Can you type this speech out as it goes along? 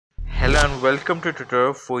Hello and welcome to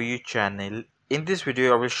Tutorial for You channel. In this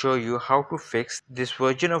video I will show you how to fix this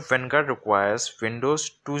version of Vanguard requires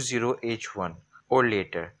Windows 20H1 or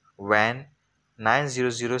later WAN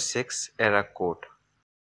 9006 error code.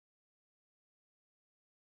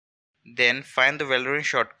 Then find the Valorant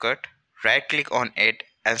shortcut, right click on it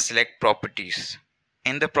and select Properties.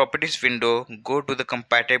 In the Properties window, go to the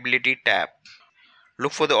Compatibility tab.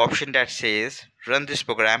 Look for the option that says Run this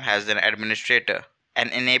program as an administrator and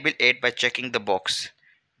enable it by checking the box.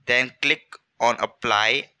 Then click on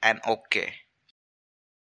Apply and OK.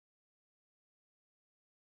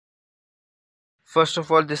 First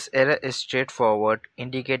of all, this error is straightforward,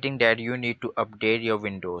 indicating that you need to update your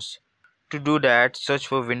Windows. To do that, search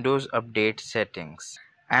for Windows Update Settings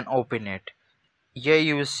and open it. Here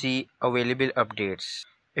you will see available updates.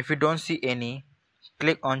 If you don't see any,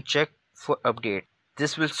 click on Check for Update.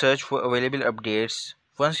 This will search for available updates.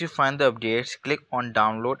 Once you find the updates, click on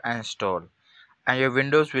Download and Install, and your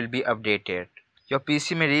Windows will be updated. Your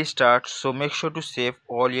PC may restart, so make sure to save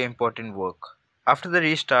all your important work. After the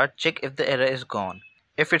restart, check if the error is gone.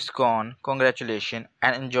 If it's gone, congratulations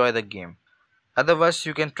and enjoy the game. Otherwise,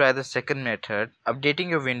 you can try the second method, updating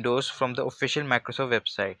your Windows from the official Microsoft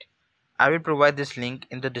website. I will provide this link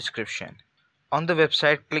in the description. On the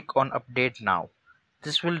website, click on Update Now.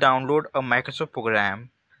 This will download a Microsoft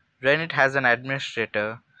program, run it as an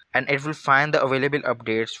administrator, and it will find the available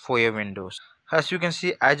updates for your Windows. As you can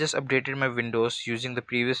see, I just updated my Windows using the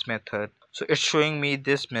previous method, so it's showing me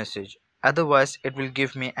this message. Otherwise, it will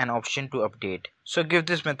give me an option to update. So give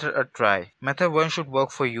this method a try. Method 1 should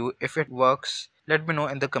work for you. If it works, let me know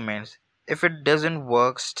in the comments. If it doesn't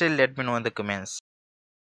work, still let me know in the comments.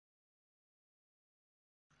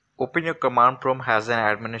 Open your command prompt as an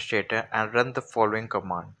administrator and run the following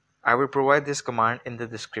command. I will provide this command in the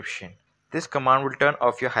description. This command will turn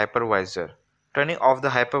off your hypervisor. Turning off the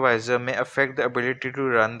hypervisor may affect the ability to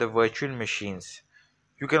run the virtual machines.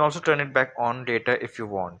 You can also turn it back on later if you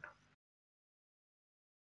want.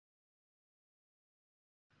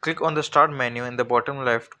 Click on the Start menu in the bottom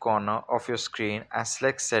left corner of your screen and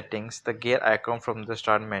select Settings, the gear icon from the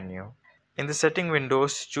Start menu. In the Setting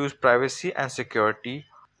windows, choose Privacy and Security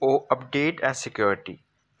or Update and Security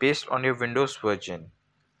based on your Windows version.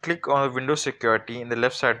 Click on the Windows Security in the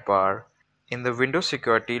left sidebar. In the Windows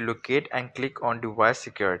Security, locate and click on Device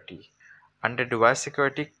Security. Under Device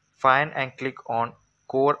Security, find and click on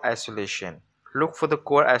Core Isolation. Look for the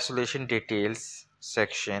Core Isolation Details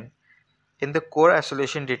section. In the Core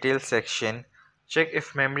Isolation Details section, check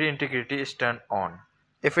if memory integrity is turned on.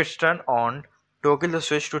 If it's turned on, toggle the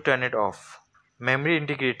switch to turn it off. Memory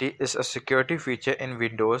integrity is a security feature in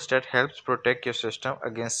Windows that helps protect your system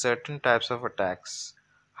against certain types of attacks.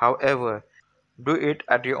 However, do it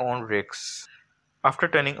at your own risk. After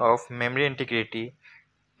turning off memory integrity,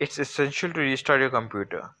 it's essential to restart your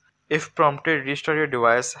computer. If prompted, restart your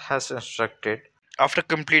device as instructed. After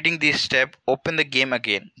completing this step, open the game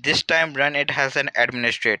again. This time run it as an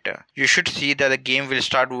administrator. You should see that the game will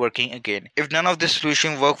start working again. If none of this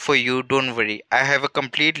solution work for you, don't worry. I have a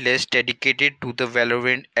complete list dedicated to the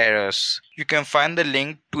Valorant errors. You can find the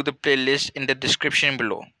link to the playlist in the description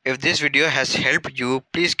below. If this video has helped you,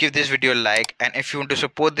 please give this video a like, and if you want to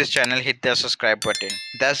support this channel, hit the subscribe button.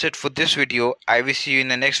 That's it for this video. I will see you in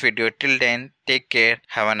the next video. Till then, take care.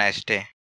 Have a nice day.